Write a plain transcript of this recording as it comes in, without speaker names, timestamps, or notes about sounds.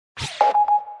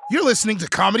You're listening to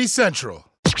Comedy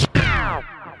Central.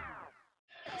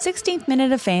 16th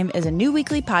Minute of Fame is a new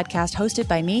weekly podcast hosted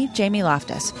by me, Jamie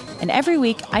Loftus. And every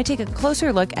week, I take a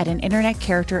closer look at an internet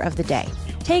character of the day.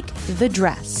 Take the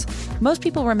dress. Most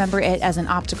people remember it as an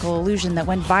optical illusion that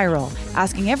went viral,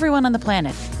 asking everyone on the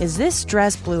planet, is this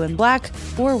dress blue and black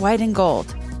or white and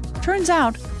gold? Turns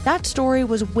out, that story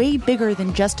was way bigger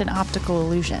than just an optical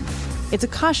illusion. It's a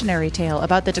cautionary tale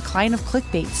about the decline of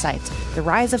clickbait sites, the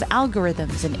rise of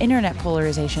algorithms and internet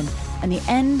polarization, and the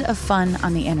end of fun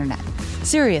on the internet.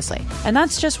 Seriously, and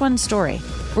that's just one story.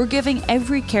 We're giving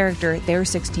every character their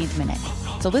 16th minute.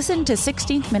 So listen to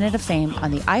 16th Minute of Fame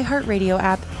on the iHeartRadio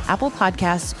app, Apple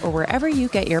Podcasts, or wherever you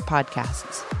get your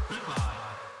podcasts.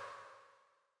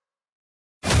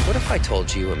 What if I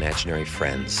told you imaginary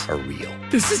friends are real?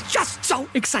 This is just so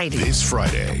exciting. This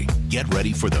Friday, get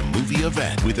ready for the movie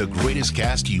event with the greatest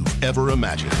cast you've ever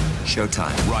imagined.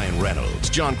 Showtime. Ryan Reynolds,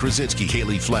 John Krasinski,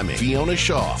 Kaylee Fleming, Fiona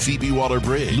Shaw, Phoebe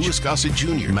Waller-Bridge, Louis Gossett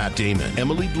Jr., Matt Damon,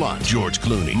 Emily Blunt, George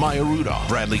Clooney, Maya Rudolph,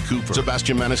 Bradley Cooper,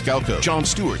 Sebastian Maniscalco, Jon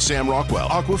Stewart, Sam Rockwell,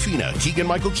 Awkwafina,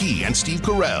 Keegan-Michael Key, and Steve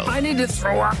Carell. I need to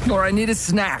throw up or I need a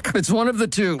snack. It's one of the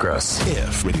two. Gross.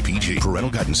 If rated PG.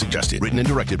 Parental guidance suggested. Written and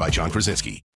directed by John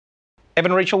Krasinski.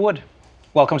 Evan Rachel Wood,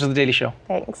 welcome to The Daily Show.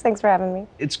 Thanks for having me.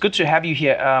 It's good to have you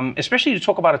here, especially to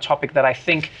talk about a topic that I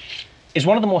think is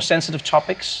one of the more sensitive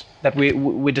topics that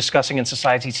we're discussing in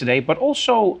society today, but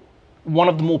also one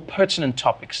of the more pertinent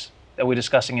topics that we're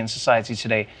discussing in society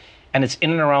today. And it's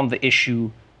in and around the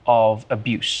issue of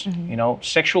abuse. Mm-hmm. You know,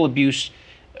 sexual abuse,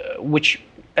 which,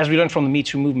 as we learned from the Me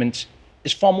Too movement,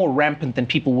 is far more rampant than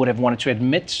people would have wanted to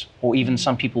admit, or even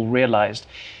some people realized.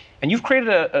 And you've created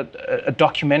a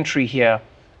documentary here.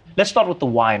 Let's start with the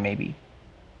why, maybe.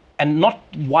 And not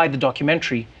why the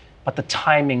documentary, but the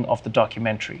timing of the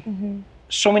documentary. Mm-hmm.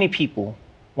 So many people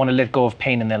want to let go of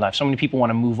pain in their life. So many people want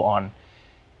to move on.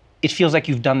 It feels like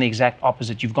you've done the exact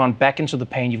opposite. You've gone back into the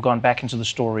pain. You've gone back into the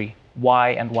story.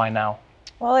 Why and why now?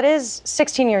 Well, it is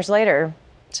 16 years later.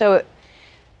 So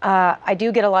I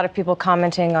do get a lot of people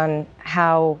commenting on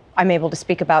how I'm able to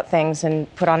speak about things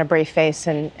and put on a brave face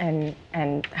and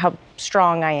how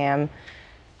strong I am.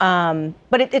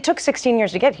 But it took 16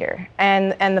 years to get here.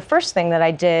 And the first thing that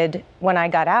I did when I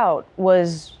got out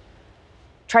was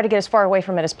try to get as far away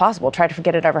from it as possible. Try to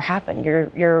forget it ever happened.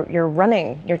 You're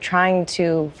running. You're trying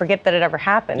to forget that it ever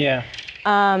happened. Yeah.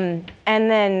 And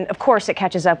then, of course, it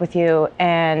catches up with you.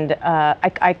 And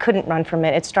I couldn't run from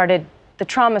it. The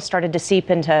trauma started to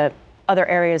seep into other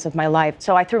areas of my life.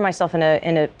 So I threw myself in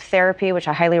a therapy, which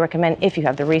I highly recommend if you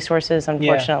have the resources.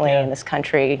 Unfortunately, in this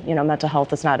country, mental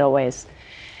health is not always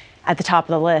at the top of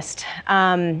the list.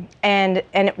 And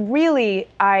it really,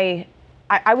 I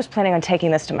was planning on taking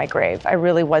this to my grave. I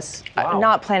really was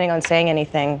not planning on saying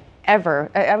anything ever.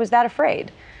 I was that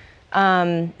afraid.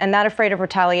 And that afraid of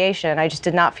retaliation. I just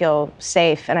did not feel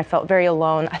safe, and I felt very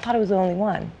alone. I thought I was the only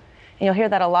one. And you'll hear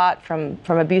that a lot from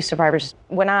abuse survivors.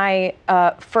 When I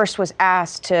first was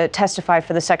asked to testify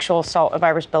for the Sexual Assault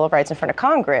Survivors Bill of Rights in front of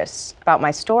Congress about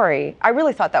my story, I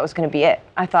really thought that was going to be it.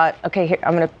 I thought, okay, here,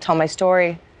 I'm going to tell my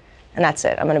story, and that's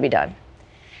it. I'm going to be done.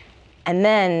 And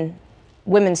then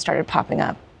women started popping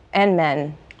up, and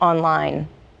men online,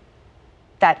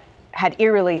 that had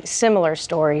eerily similar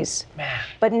stories,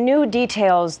 but new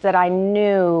details that I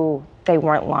knew they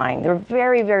weren't lying. There were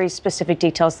very, very specific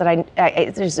details that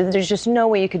there's just no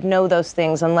way you could know those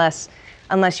things unless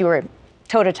you were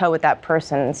toe-to-toe with that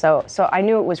person. So I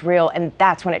knew it was real, and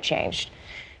that's when it changed.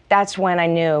 That's when I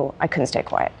knew I couldn't stay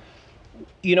quiet.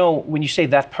 When you say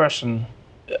that person,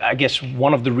 I guess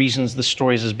one of the reasons the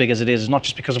story is as big as it is not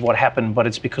just because of what happened, but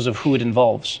it's because of who it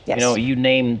involves. Yes. You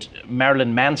named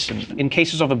Marilyn Manson. In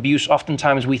cases of abuse,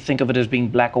 oftentimes we think of it as being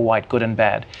black or white, good and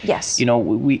bad. Yes.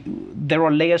 There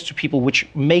are layers to people which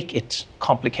make it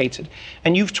complicated.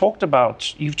 And you've talked about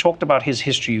his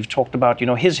history. You've talked about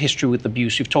his history with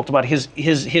abuse. You've talked about his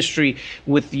history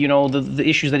with the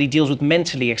issues that he deals with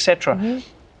mentally, etc. Mm-hmm.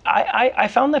 I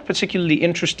found that particularly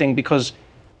interesting because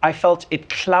I felt it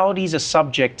cloudies a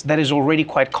subject that is already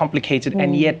quite complicated,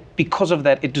 and yet because of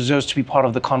that, it deserves to be part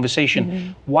of the conversation.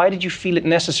 Mm-hmm. Why did you feel it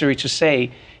necessary to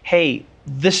say, hey,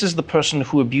 this is the person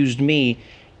who abused me,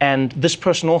 and this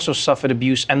person also suffered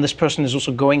abuse, and this person is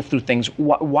also going through things?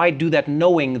 Why do that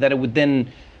knowing that it would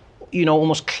then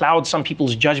almost cloud some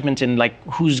people's judgment in like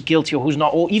who's guilty or who's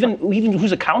not, or even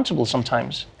who's accountable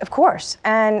sometimes? Of course,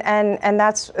 and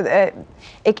that's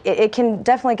it can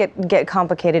definitely get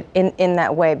complicated in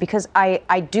that way, because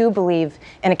I do believe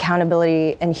in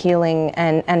accountability and healing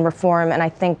and reform, and I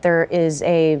think there is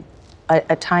a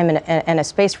time and a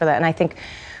space for that, and I think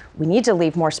we need to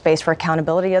leave more space for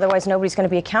accountability. Otherwise, nobody's going to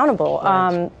be accountable.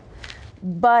 Right.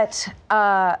 But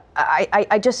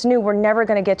I just knew we're never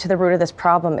going to get to the root of this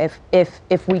problem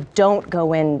if we don't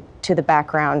go into the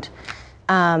background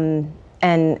and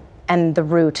the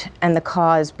root and the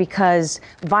cause, because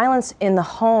violence in the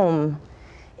home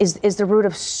is the root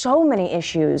of so many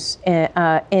issues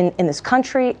in this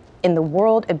country, in the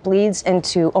world. It bleeds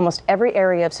into almost every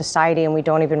area of society, and we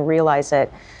don't even realize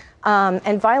it.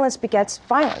 And violence begets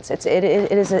violence. It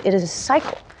is a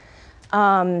cycle.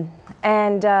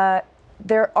 And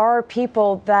there are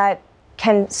people that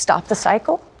can stop the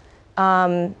cycle.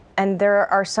 And there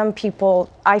are some people,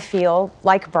 I feel,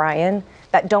 like Brian,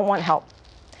 that don't want help.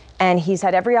 And he's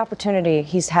had every opportunity.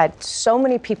 He's had so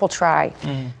many people try.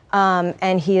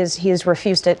 And he has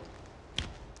refused it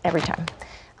every time.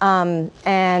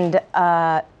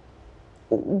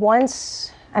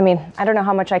 Once, I mean, I don't know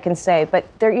how much I can say, but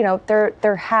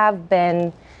there have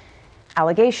been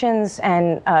allegations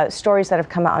and stories that have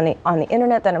come out on the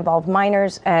internet that involve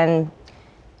minors, and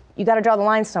you got to draw the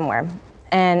line somewhere.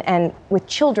 And with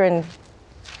children,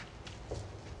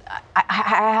 I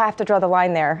have to draw the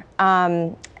line there.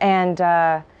 I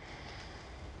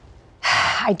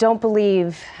don't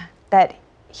believe that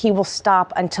he will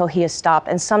stop until he is stopped.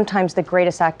 And sometimes the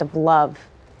greatest act of love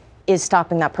is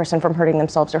stopping that person from hurting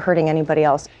themselves or hurting anybody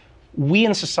else. We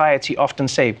in society often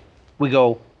say, we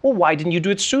go, well, why didn't you do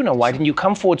it sooner? Why didn't you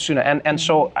come forward sooner? And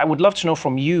so I would love to know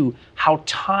from you how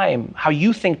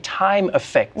you think time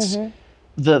affects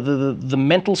the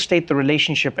mental state, the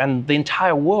relationship, and the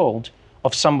entire world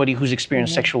of somebody who's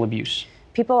experienced sexual abuse.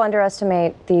 People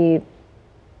underestimate the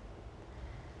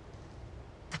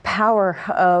power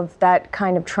of that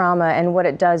kind of trauma and what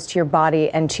it does to your body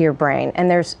and to your brain. And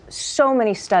there's so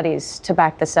many studies to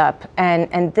back this up.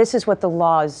 And this is what the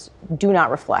laws do not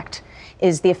reflect,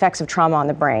 is the effects of trauma on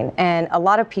the brain. And a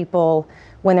lot of people,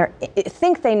 when they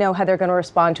think they know how they're going to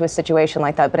respond to a situation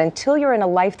like that, but until you're in a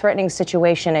life-threatening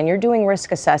situation and you're doing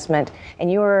risk assessment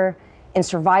and you're in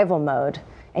survival mode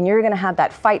and you're going to have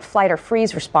that fight, flight, or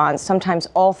freeze response, sometimes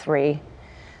all three,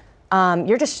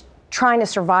 you're just trying to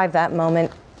survive that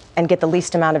moment and get the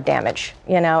least amount of damage,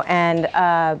 and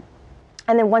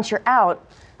then once you're out,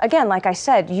 again, like I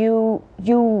said, your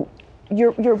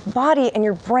body and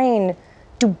your brain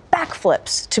do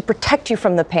backflips to protect you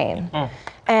from the pain.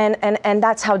 And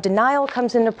that's how denial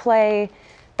comes into play.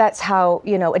 That's how,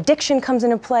 addiction comes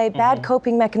into play, bad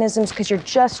coping mechanisms, because you're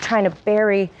just trying to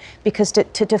bury, because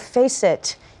to face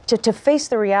it, to face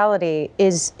the reality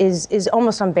is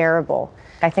almost unbearable.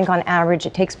 I think on average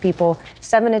it takes people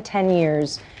 7 to 10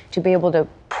 years to be able to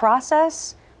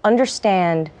process,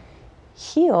 understand,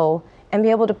 heal, and be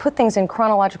able to put things in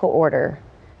chronological order.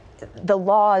 The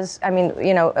laws,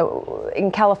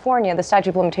 in California, the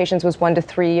statute of limitations was 1 to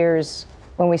 3 years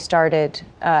when we started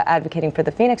advocating for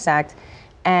the Phoenix Act.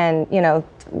 And, 1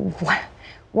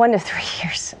 to 3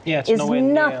 years is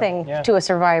nothing to a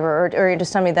survivor or to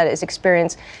somebody that has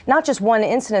experienced not just one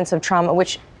incidence of trauma,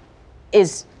 which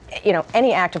is,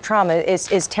 any act of trauma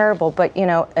is terrible, but,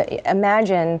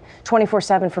 imagine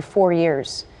 24/7 for 4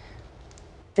 years,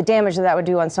 the damage that would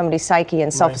do on somebody's psyche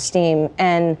and self-esteem.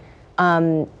 And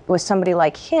with somebody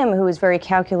like him, who is very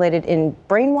calculated in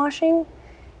brainwashing,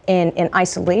 in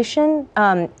isolation,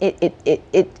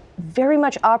 it very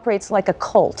much operates like a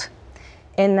cult,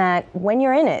 in that when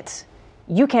you're in it,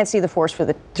 you can't see the forest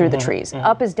through the trees.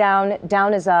 Up is down,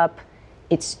 down is up.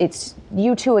 It's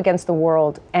you two against the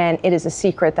world, and it is a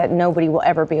secret that nobody will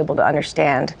ever be able to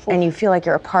understand. And you feel like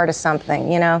you're a part of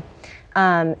something,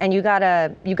 and you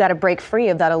gotta break free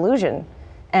of that illusion.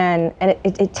 And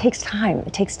it takes time.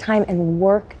 It takes time and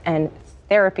work and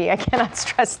therapy. I cannot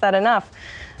stress that enough.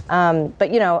 But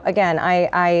again,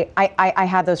 I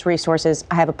have those resources.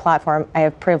 I have a platform. I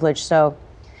have privilege. So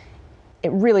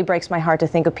it really breaks my heart to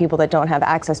think of people that don't have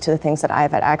access to the things that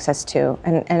I've had access to,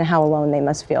 and how alone they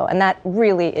must feel. And that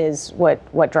really is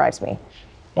what drives me.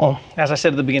 Well, as I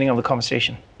said at the beginning of the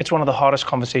conversation, it's one of the hardest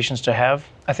conversations to have,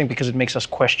 I think, because it makes us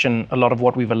question a lot of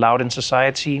what we've allowed in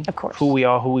society, of course, who we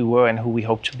are, who we were, and who we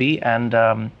hope to be. And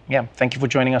thank you for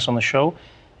joining us on the show.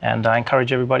 And I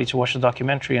encourage everybody to watch the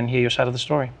documentary and hear your side of the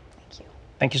story. Thank you.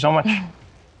 Thank you so much.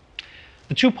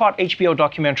 The 2-part HBO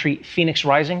documentary, Phoenix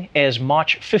Rising, airs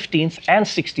March 15th and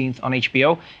 16th on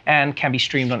HBO and can be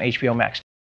streamed on HBO Max.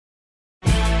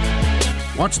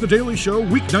 Watch The Daily Show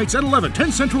weeknights at 11,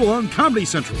 10 Central on Comedy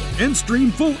Central, and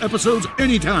stream full episodes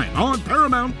anytime on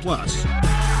Paramount+.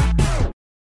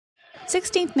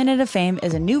 16th Minute of Fame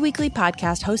is a new weekly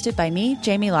podcast hosted by me,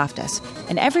 Jamie Loftus.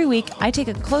 And every week, I take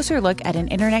a closer look at an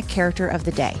internet character of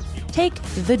the day. Take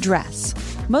The Dress.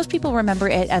 Most people remember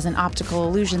it as an optical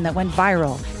illusion that went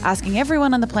viral, asking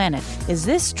everyone on the planet, is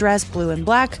this dress blue and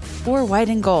black or white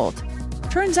and gold?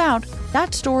 Turns out,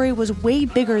 that story was way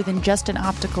bigger than just an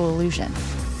optical illusion.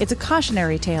 It's a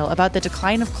cautionary tale about the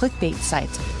decline of clickbait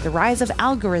sites, the rise of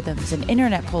algorithms and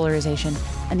internet polarization,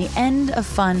 and the end of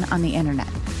fun on the internet.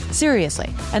 Seriously,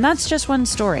 and that's just one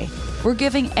story. We're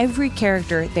giving every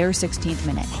character their 16th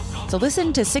minute. So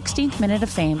listen to 16th Minute of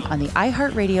Fame on the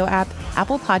iHeartRadio app,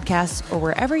 Apple Podcasts, or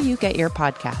wherever you get your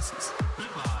podcasts.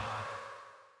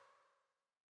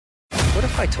 What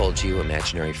if I told you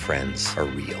imaginary friends are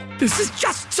real? This is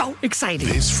just so exciting.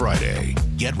 This Friday,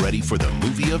 get ready for the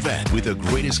movie event with the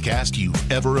greatest cast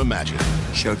you've ever imagined.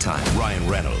 Showtime. Ryan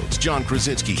Reynolds, John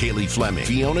Krasinski, Kaylee Fleming,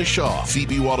 Fiona Shaw,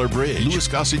 Phoebe Waller-Bridge, Louis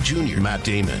Gossett Jr., Matt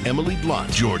Damon, Emily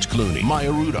Blunt, George Clooney,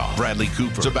 Maya Rudolph, Bradley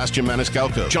Cooper, Sebastian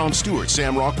Maniscalco, Jon Stewart,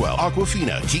 Sam Rockwell,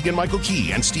 Awkwafina, Keegan-Michael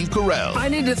Key, and Steve Carell. I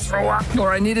need to throw up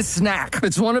or I need a snack.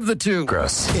 It's one of the two.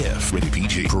 Gross. If rated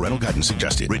PG. Parental guidance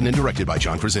suggested. Written and directed by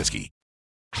John Krasinski.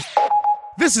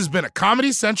 This has been a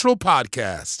Comedy Central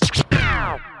podcast.